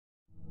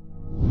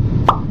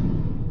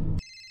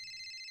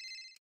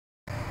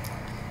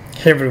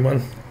Hey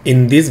everyone,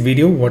 in this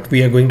video what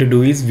we are going to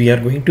do is we are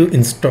going to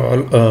install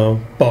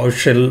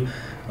PowerShell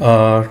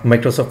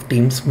Microsoft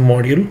Teams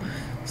module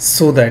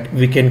so that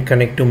we can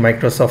connect to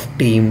Microsoft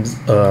Teams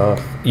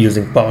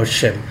using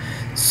PowerShell.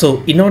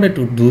 So in order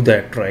to do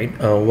that, right,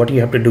 what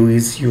you have to do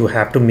is you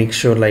have to make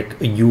sure like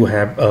you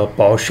have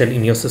PowerShell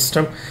in your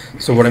system.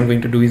 So what I'm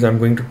going to do is I'm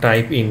going to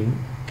type in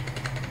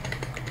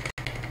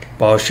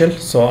PowerShell.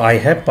 So I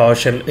have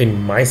PowerShell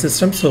in my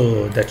system,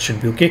 so that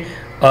should be okay.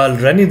 I'll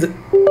run it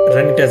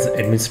as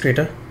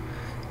administrator,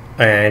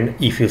 and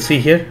if you see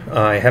here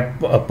I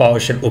have a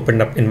PowerShell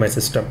opened up in my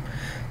system.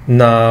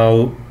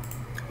 Now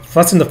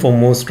first and the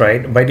foremost,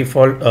 right, by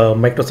default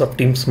Microsoft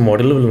Teams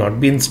module will not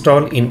be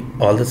installed in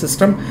all the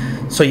system,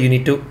 so you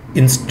need to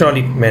install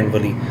it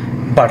manually.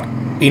 But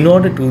in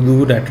order to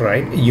do that,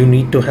 right, you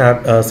need to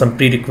have some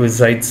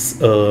prerequisites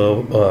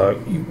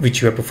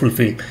which you have to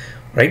fulfill,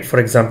 right? For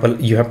example,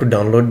 you have to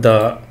download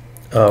the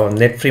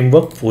Net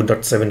Framework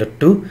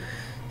 4.7.2.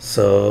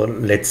 So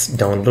let's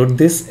download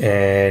this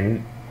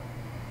and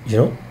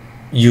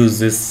use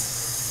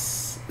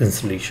this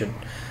installation.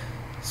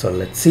 So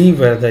let's see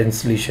where the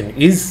installation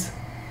is.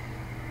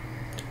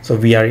 So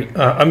we are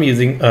I'm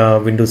using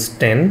Windows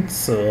 10,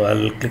 so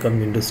I'll click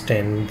on Windows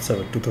 10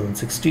 so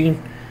 2016.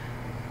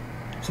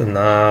 So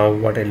now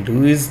what I'll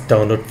do is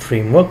download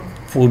framework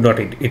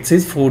 4.8. It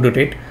says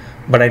 4.8,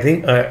 but I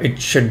think it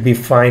should be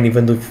fine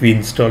even though if we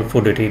install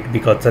 4.8,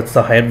 because that's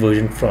the higher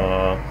version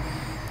from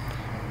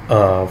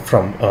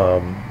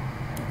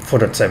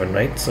 4.7,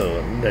 right?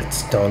 So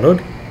let's download.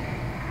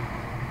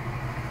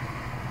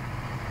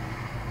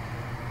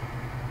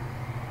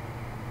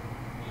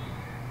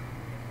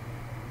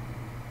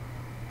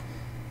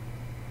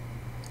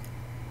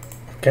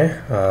 Okay,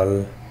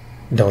 I'll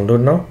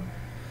download now.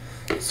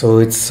 So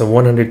it's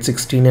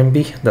 116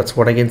 MB. That's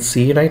what I can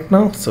see right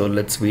now. So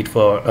let's wait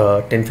for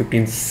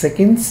 10-15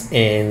 seconds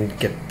and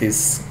get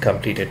this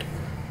completed.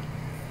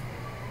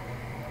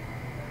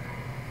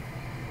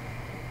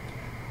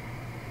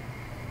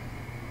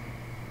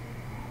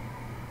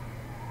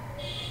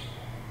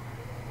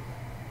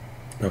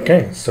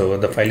 Okay, so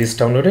the file is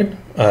downloaded.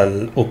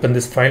 I'll open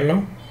this file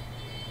now.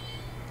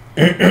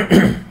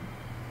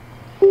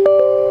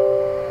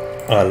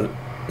 I'll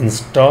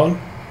install.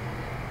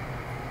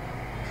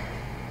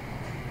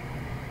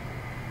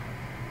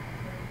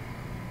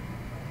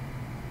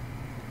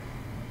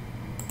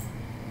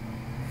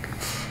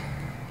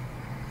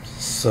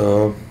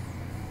 So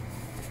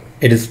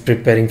it is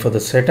preparing for the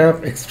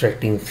setup,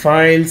 extracting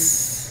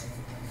files.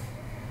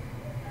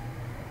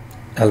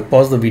 I'll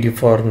pause the video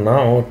for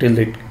now till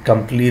it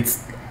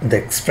completes the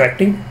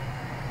extracting.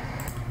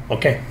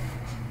 Okay,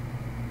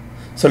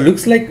 so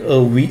looks like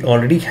we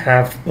already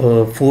have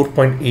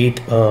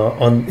 4.8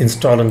 on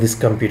install on this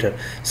computer.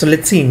 So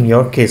let's see in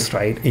your case,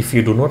 right, if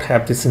you do not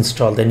have this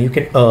installed, then you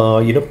can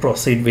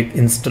proceed with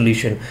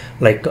installation,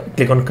 like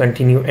click on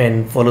continue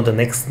and follow the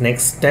next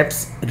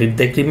steps, read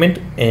the agreement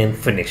and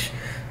finish.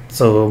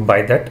 So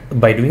by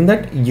doing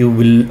that you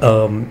will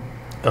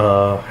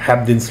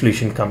have the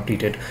installation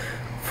completed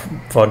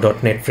for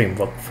 .NET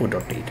Framework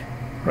 4.8,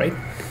 right?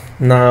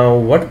 Now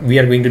what we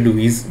are going to do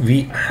is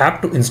we have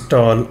to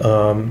install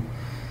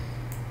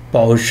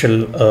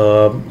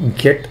PowerShell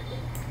Get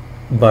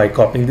by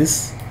copying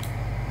this.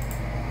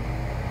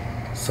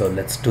 So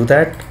let's do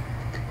that.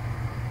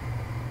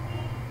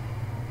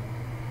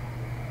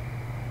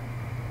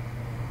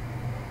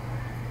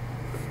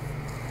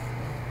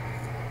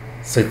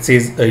 So it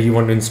says you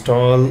want to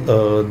install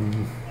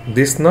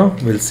this now.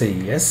 We'll say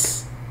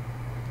yes.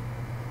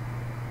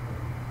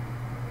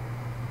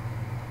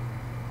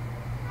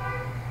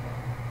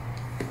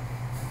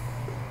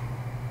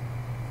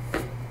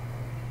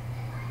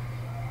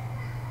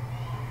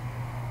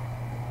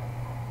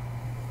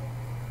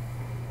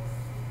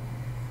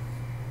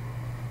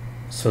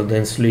 So the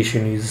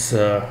installation is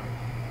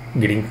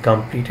getting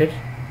completed.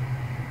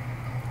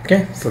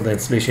 Okay, so the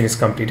installation is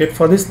completed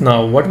for this.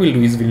 Now what we'll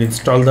do is we'll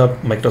install the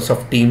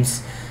Microsoft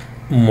Teams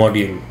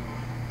module.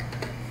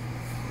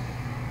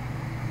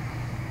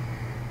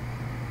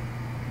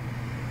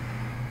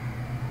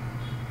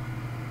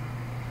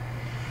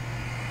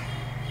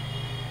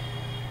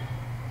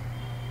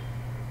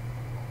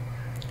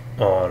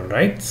 All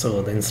right,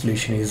 so the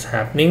installation is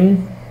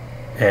happening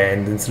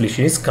and the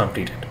installation is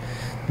completed.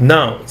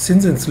 Now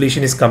since the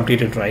installation is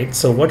completed, right,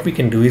 so what we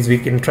can do is we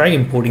can try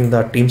importing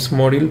the Teams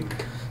module.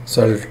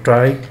 So I'll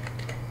try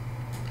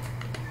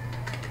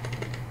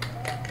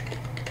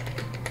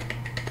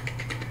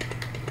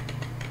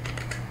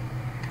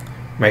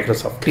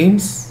Microsoft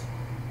Teams,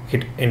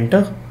 hit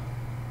enter.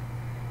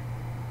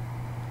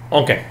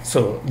 Okay,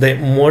 so the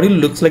module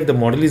looks like the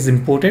module is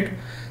imported.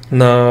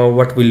 Now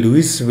what we'll do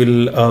is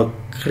we'll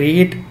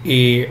create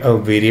a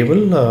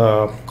variable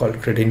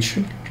called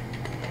credential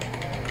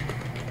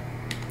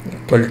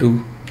equal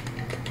to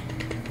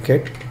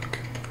get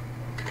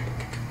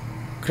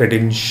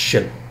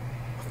credential.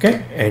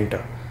 Okay,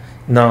 enter.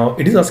 Now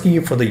it is asking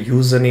you for the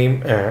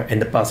username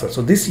and the password.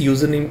 So this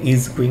username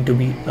is going to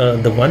be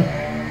the one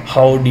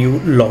how do you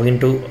log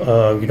into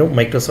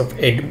Microsoft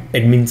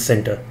Admin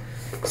Center.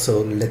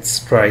 So let's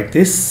try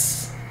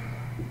this.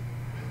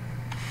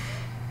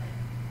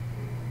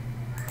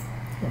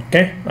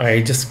 Okay,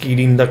 I just keyed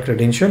in the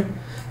credential.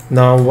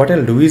 Now what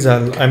I'll do is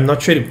I'm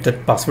not sure if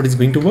that password is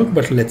going to work,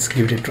 but let's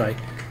give it a try.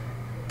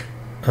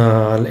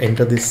 I'll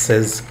enter this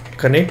as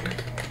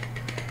connect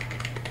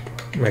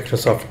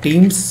Microsoft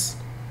Teams.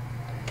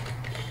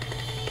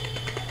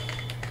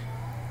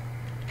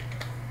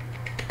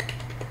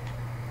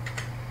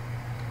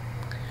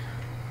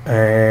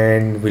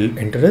 And we'll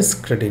enter as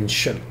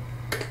credential.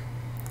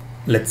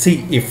 Let's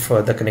see if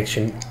the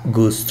connection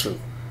goes through.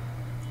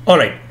 All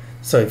right.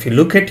 So if you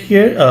look at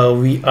here,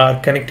 we are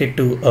connected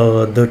to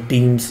the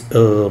Teams,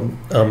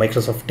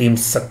 Microsoft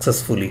Teams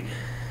successfully.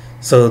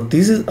 So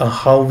this is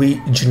how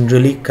we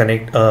generally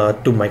connect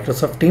to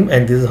Microsoft Teams,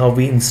 and this is how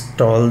we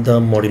install the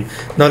module.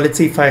 Now let's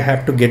see if I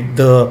have to get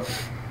the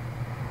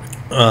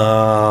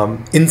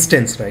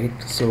instance, right?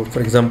 So for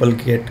example,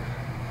 get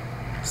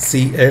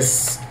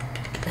CS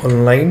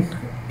online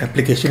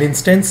application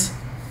instance.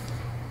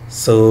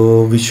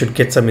 So we should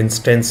get some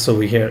instance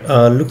over here.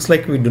 Looks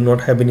like we do not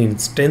have any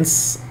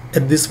instance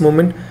at this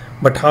moment,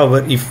 but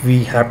however, if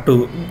we have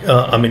to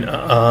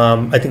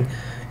I think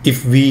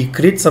if we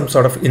create some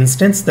sort of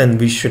instance, then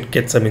we should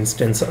get some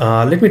instance.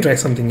 Let me try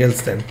something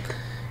else then.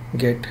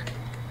 Get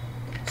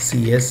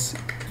CS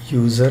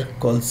user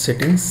call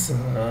settings,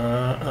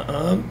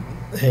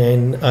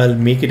 and I'll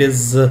make it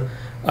as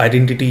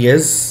identity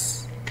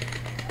as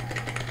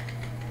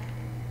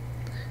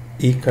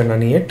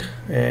E-Kananiet,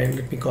 and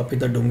let me copy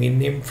the domain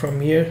name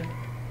from here.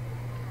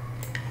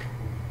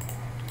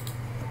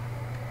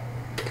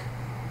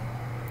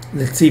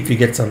 Let's see if we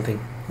get something,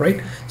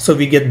 right? So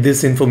we get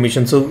this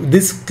information. So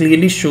this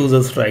clearly shows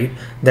us, right,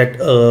 that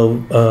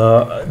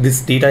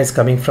this data is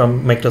coming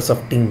from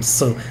Microsoft Teams.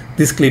 So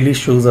this clearly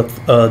shows up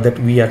that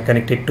we are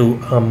connected to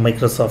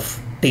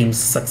Microsoft Teams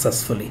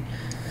successfully.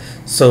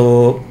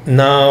 So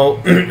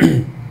now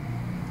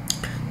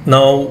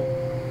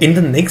in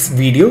the next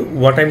video,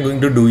 what I'm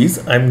going to do is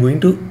I'm going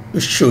to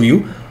show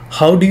you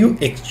how do you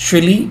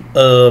actually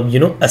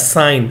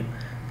assign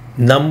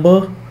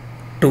number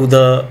to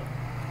the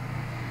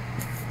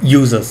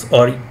users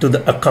or to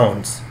the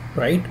accounts,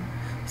 right?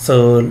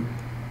 So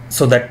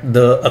that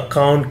the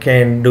account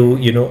can do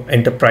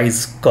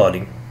enterprise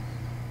calling.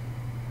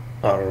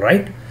 All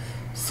right,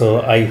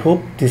 so I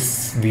hope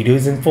this video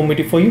is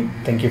informative for you.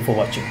 Thank you for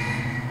watching.